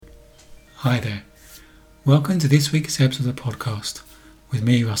Hi there. Welcome to this week's episode of the podcast with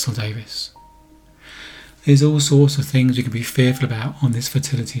me, Russell Davis. There's all sorts of things we can be fearful about on this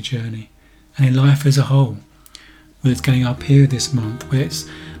fertility journey and in life as a whole. Whether it's getting our period this month, whether it's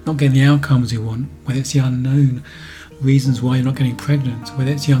not getting the outcomes you want, whether it's the unknown reasons why you're not getting pregnant, whether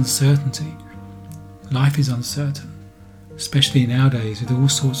it's the uncertainty. Life is uncertain, especially nowadays with all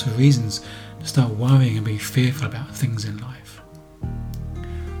sorts of reasons to start worrying and being fearful about things in life.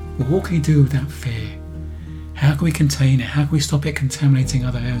 Well, what can we do with that fear? How can we contain it? How can we stop it contaminating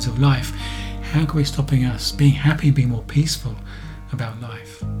other areas of life? How can we stop us being happy and being more peaceful about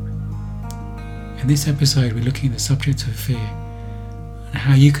life? In this episode, we're looking at the subject of fear and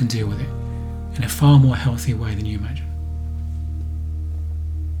how you can deal with it in a far more healthy way than you imagine.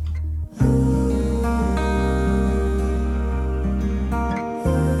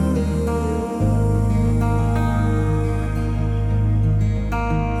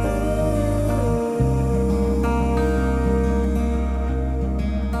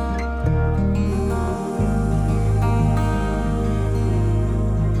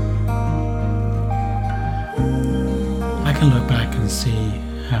 I can look back and see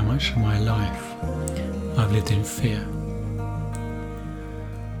how much of my life I've lived in fear.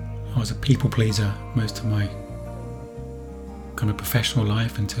 I was a people pleaser most of my kind of professional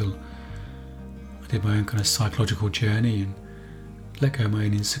life until I did my own kind of psychological journey and let go of my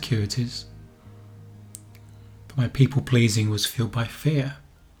own insecurities. But my people pleasing was fueled by fear.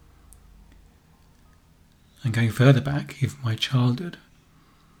 And going further back, even my childhood,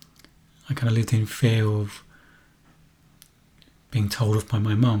 I kind of lived in fear of being told off by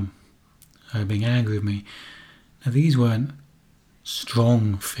my mum, her being angry with me. Now these weren't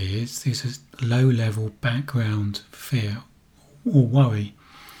strong fears, these are low-level background fear or worry.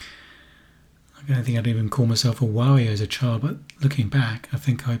 I don't think I'd even call myself a worrier as a child, but looking back, I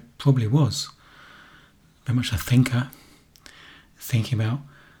think I probably was. Very much a thinker, thinking about,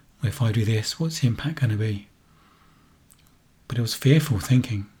 well, if I do this, what's the impact going to be? But it was fearful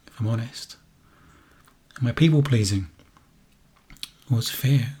thinking, if I'm honest. And my people-pleasing was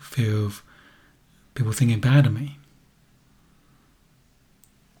fear of people thinking bad of me.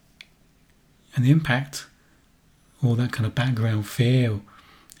 And the impact, all that kind of background fear,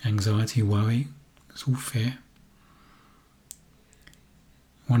 anxiety, worry, it's all fear.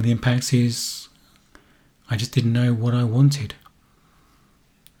 One of the impacts is I just didn't know what I wanted.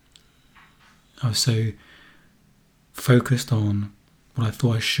 I was so focused on what I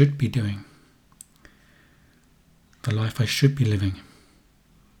thought I should be doing, the life I should be living.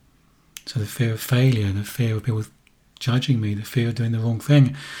 So the fear of failure, the fear of people judging me, the fear of doing the wrong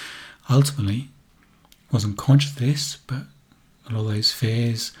thing, ultimately wasn't conscious of this, but a lot of those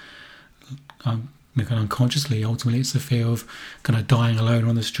fears, unconsciously, ultimately it's the fear of kind of dying alone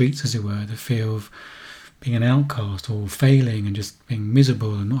on the streets, as it were, the fear of being an outcast or failing and just being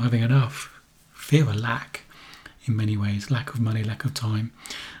miserable and not having enough. Fear of lack in many ways, lack of money, lack of time,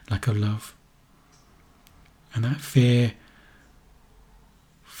 lack of love. And that fear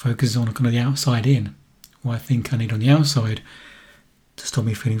focuses on kind of the outside in, what I think I need on the outside to stop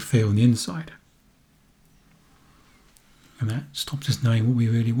me feeling fear on the inside. And that stops us knowing what we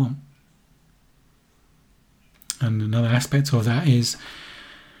really want. And another aspect of that is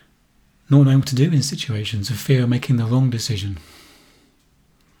not knowing what to do in situations, of fear of making the wrong decision.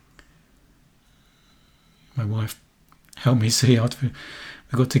 My wife helped me see after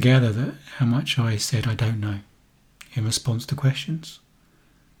we got together that how much I said I don't know in response to questions.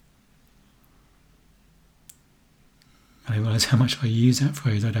 I didn't realise how much I use that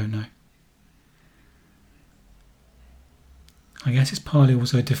phrase, I don't know. I guess it's partly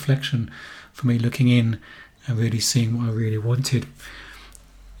also a deflection for me looking in and really seeing what I really wanted.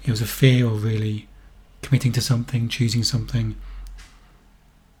 It was a fear of really committing to something, choosing something.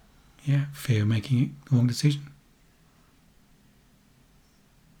 Yeah, fear of making the wrong decision.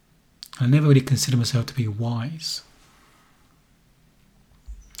 I never really considered myself to be wise.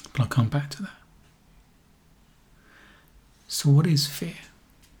 But I'll come back to that. So what is fear?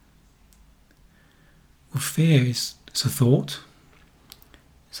 Well, fear it's a thought,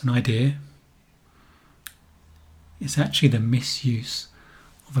 it's an idea, it's actually the misuse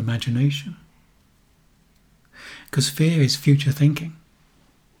of imagination. Because fear is future thinking.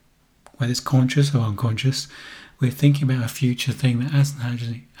 Whether it's conscious or unconscious, we're thinking about a future thing that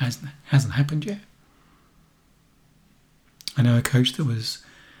hasn't happened yet. I know a coach that was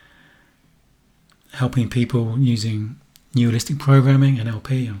helping people using Neuro-Holistic programming,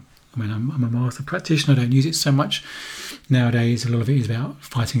 NLP. I'm a master practitioner. I don't use it so much nowadays. A lot of it is about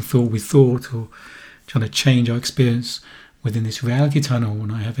fighting thought with thought or trying to change our experience within this reality tunnel,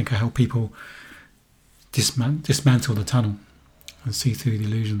 and I think I help people dismantle the tunnel and see through the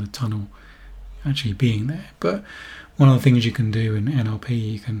illusion of the tunnel actually being there. But one of the things you can do in NLP,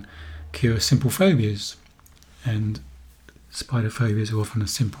 you can cure simple phobias, and spider phobias are often a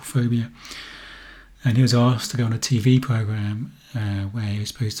simple phobia. And he was asked to go on a TV program where he was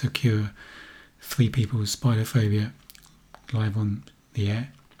supposed to cure 3 people's spider phobia live on the air.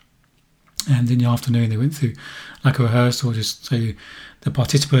 And in the afternoon they went through like a rehearsal just so the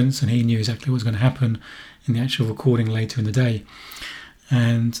participants, and he knew exactly what was going to happen in the actual recording later in the day.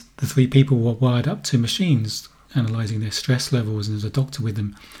 And the 3 people were wired up to machines analysing their stress levels, and there was a doctor with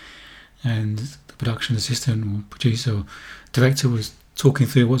them, and the production assistant or producer or director was talking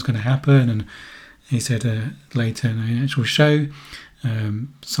through what's going to happen. And he said later in the actual show,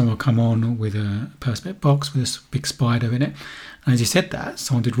 someone will come on with a Perspex box with a big spider in it, and as he said that,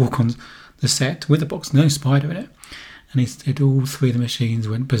 someone did walk on the set with a box, no spider in it, and he said all 3 of the machines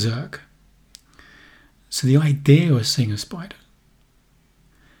went berserk. So the idea of seeing a spider,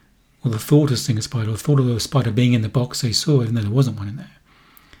 or the thought of seeing a spider, or the thought of a spider being in the box they saw, even though there wasn't one in there,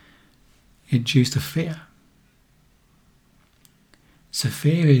 it induced a fear. So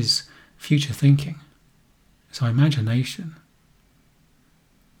fear is future thinking. It's our imagination.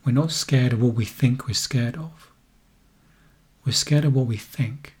 We're not scared of what we think we're scared of. We're scared of what we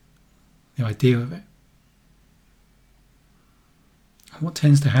think, the idea of it. And what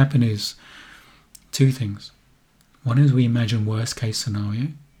tends to happen is 2 things. One is we imagine worst case scenario.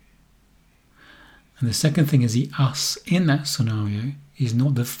 And the second thing is the us in that scenario is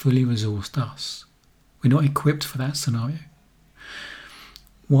not the fully resourced us. We're not equipped for that scenario.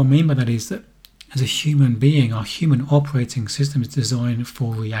 What I mean by that is that as a human being, our human operating system is designed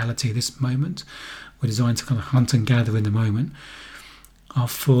for reality, this moment. We're designed to kind of hunt and gather in the moment. Our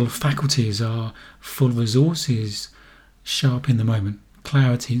full faculties, our full resources show up in the moment.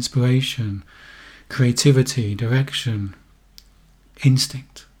 Clarity, inspiration, creativity, direction,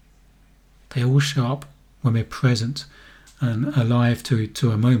 instinct. They all show up when we're present and alive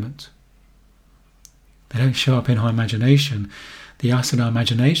to a moment. They don't show up in our imagination. The us in our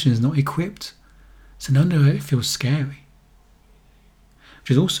imagination is not equipped. So no wonder it feels scary.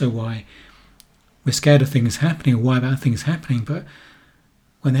 Which is also why we're scared of things happening, or why bad things happening, but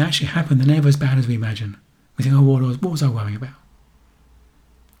when they actually happen, they're never as bad as we imagine. We think, oh, what was I worrying about?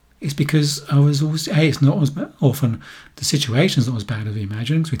 It's because our resource, it's not as bad. Often the situation's not as bad as we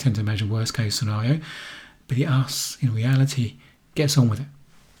imagine, because we tend to imagine worst case scenario, but the us in reality gets on with it.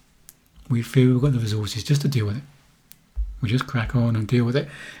 We feel we've got the resources just to deal with it. We just crack on and deal with it.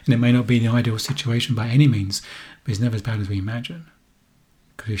 And it may not be the ideal situation by any means, but it's never as bad as we imagine,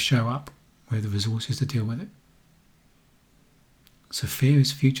 because we show up with the resources to deal with it. So fear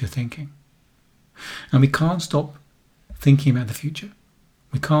is future thinking. And we can't stop thinking about the future.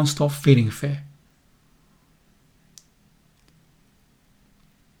 We can't stop feeling fear.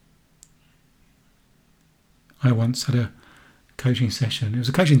 I once had a coaching session. It was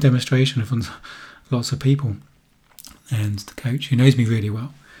a coaching demonstration in front of lots of people. And the coach, who knows me really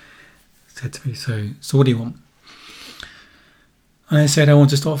well, said to me, so what do you want? And I said, I want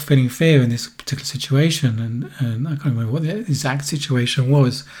to stop feeling fear in this particular situation. And I can't remember what the exact situation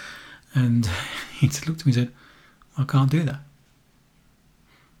was. And he looked at me and said, well, I can't do that.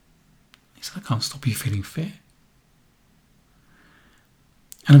 He said, I can't stop you feeling fear.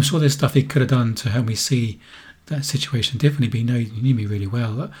 And I'm sure there's stuff he could have done to help me see that situation differently, but he knew me really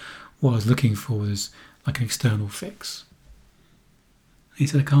well. That what I was looking for was like an external fix. He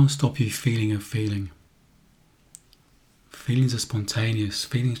said, I can't stop you feeling a feeling. Feelings are spontaneous.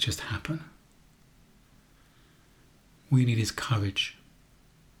 Feelings just happen. What you need is courage.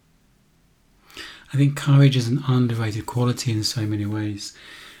 I think courage is an underrated quality in so many ways.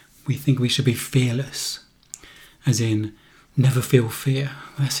 We think we should be fearless, as in never feel fear.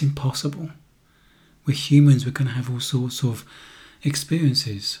 That's impossible. We're humans, we're going to have all sorts of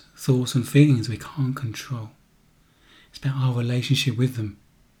experiences, thoughts and feelings we can't control. It's about our relationship with them.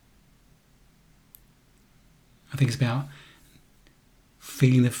 I think it's about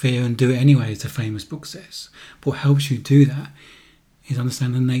feeling the fear and do it anyway, as the famous book says. But what helps you do that is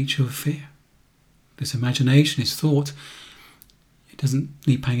understand the nature of fear. This imagination, this thought, it doesn't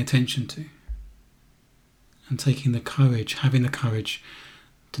need paying attention to. And taking the courage, having the courage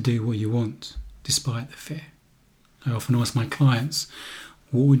to do what you want, despite the fear. I often ask my clients,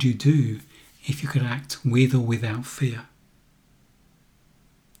 what would you do if you could act with or without fear?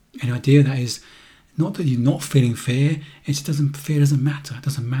 And the idea of that is not that you're not feeling fear, fear doesn't matter. It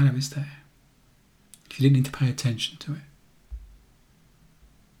doesn't matter if it's there. You didn't need to pay attention to it.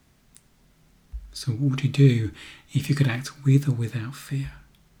 So what would you do if you could act with or without fear?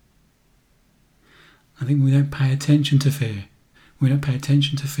 I think we don't pay attention to fear.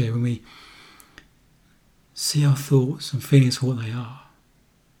 When we see our thoughts and feelings for what they are,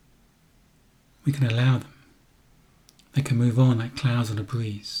 we can allow them. They can move on like clouds on a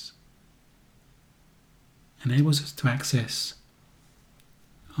breeze. It enables us to access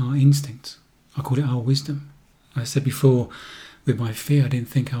our instinct. I call it our wisdom. Like I said before, with my fear, I didn't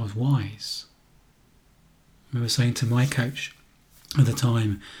think I was wise. I remember saying to my coach at the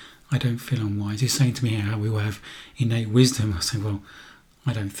time, I don't feel I'm wise. He's saying to me how we all have innate wisdom. I said, well,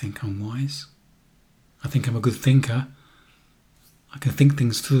 I don't think I'm wise. I think I'm a good thinker. I can think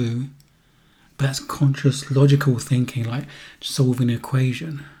things through. But that's conscious, logical thinking, like solving an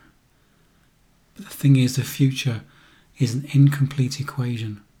equation. But the thing is, the future is an incomplete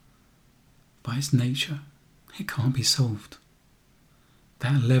equation. By its nature, it can't be solved.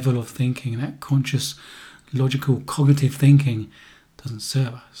 That level of thinking, that conscious, logical, cognitive thinking doesn't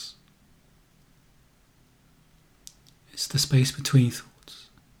serve us. It's the space between thoughts.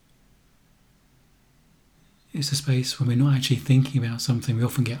 It's the space when we're not actually thinking about something, we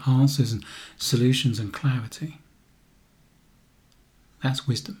often get answers and solutions and clarity. That's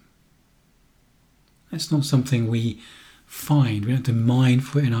wisdom. It's not something we find. We don't have to mine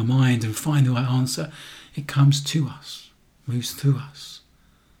for it in our mind and find the right answer. It comes to us, moves through us.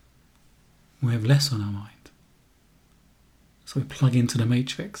 We have less on our mind. So we plug into the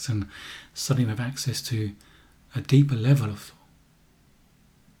matrix and suddenly we have access to a deeper level of thought.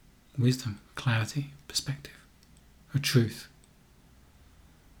 Wisdom, clarity, perspective, a truth.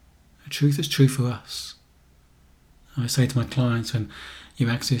 A truth that's true for us. I say to my clients, when you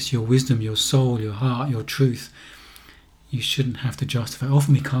access your wisdom, your soul, your heart, your truth, you shouldn't have to justify it.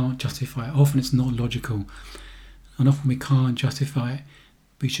 Often we can't justify it. Often it's not logical. And often we can't justify it,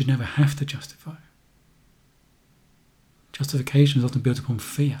 but you should never have to justify it. Justification is often built upon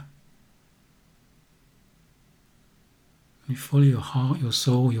fear. When you follow your heart, your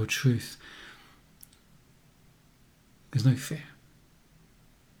soul, your truth, there's no fear.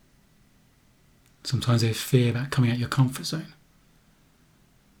 Sometimes there's fear about coming out your comfort zone.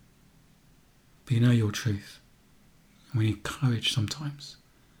 But you know your truth. And we need courage sometimes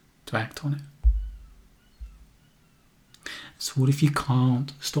to act on it. So what if you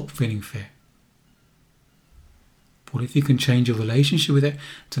can't stop feeling fear? What if you can change your relationship with it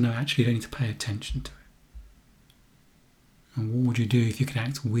to know actually you don't need to pay attention to it? And what would you do if you could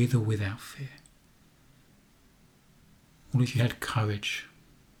act with or without fear? What if you had courage?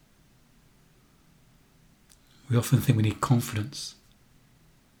 We often think we need confidence.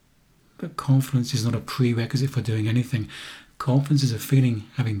 But confidence is not a prerequisite for doing anything. Confidence is a feeling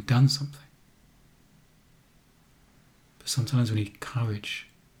having done something. But sometimes we need courage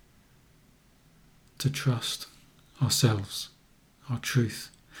to trust ourselves, our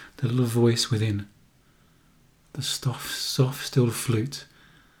truth, the little voice within, the soft, still flute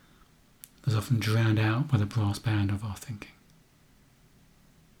that's often drowned out by the brass band of our thinking.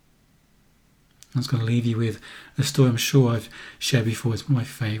 I was going to leave you with a story I'm sure I've shared before. It's one of my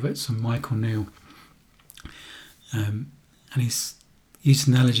favourites, from Michael Neill. And he's used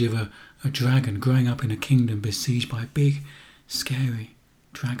an analogy of a dragon growing up in a kingdom besieged by a big, scary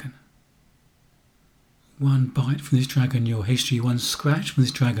dragon. One bite from this dragon, your history, one scratch from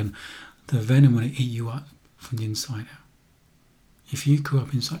this dragon, the venom will eat you up from the inside out. If you grew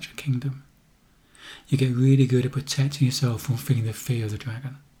up in such a kingdom, you get really good at protecting yourself from feeling the fear of the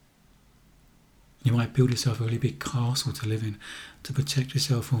dragon. You might build yourself a really big castle to live in to protect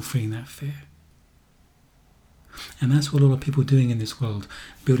yourself from feeling that fear. And that's what a lot of people are doing in this world,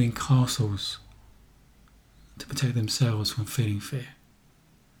 building castles to protect themselves from feeling fear.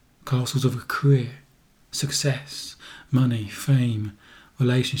 Castles of a career, success, money, fame,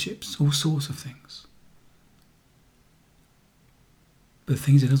 relationships, all sorts of things. But the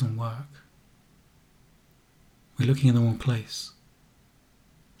thing is, it doesn't work. We're looking in the wrong place.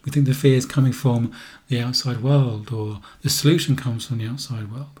 We think the fear is coming from the outside world, or the solution comes from the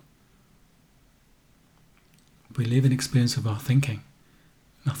outside world. We live in experience of our thinking,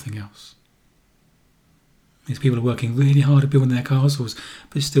 nothing else. These people are working really hard at building their castles,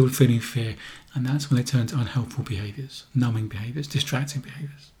 but still feeling fear, and that's when they turn to unhelpful behaviours, numbing behaviours, distracting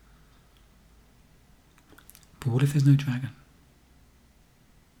behaviours. But what if there's no dragon?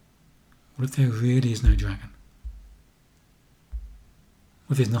 What if there really is no dragon?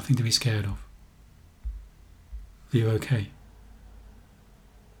 What if there's nothing to be scared of? You're okay.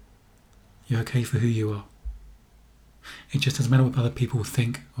 You're okay for who you are. It just doesn't matter what other people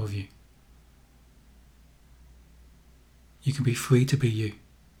think of you. You can be free to be you.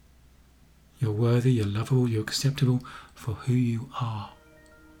 You're worthy, you're lovable, you're acceptable for who you are.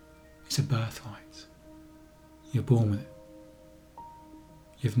 It's a birthright. You're born with it.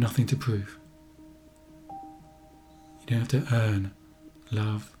 You have nothing to prove. You don't have to earn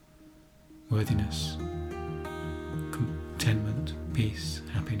love, worthiness, contentment, peace,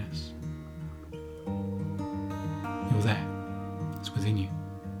 happiness. You're there. It's within you.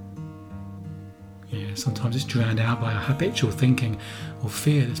 Yeah, sometimes it's drowned out by our habitual thinking or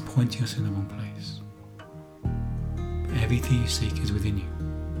fear that's pointing us in the wrong place. But everything you seek is within you.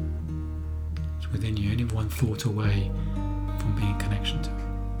 It's within you, only one thought away from being in connection to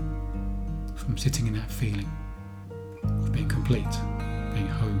it. From sitting in that feeling of being complete, being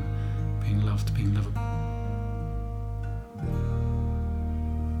home, being loved, being lovable.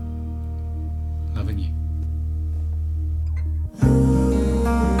 Loving you.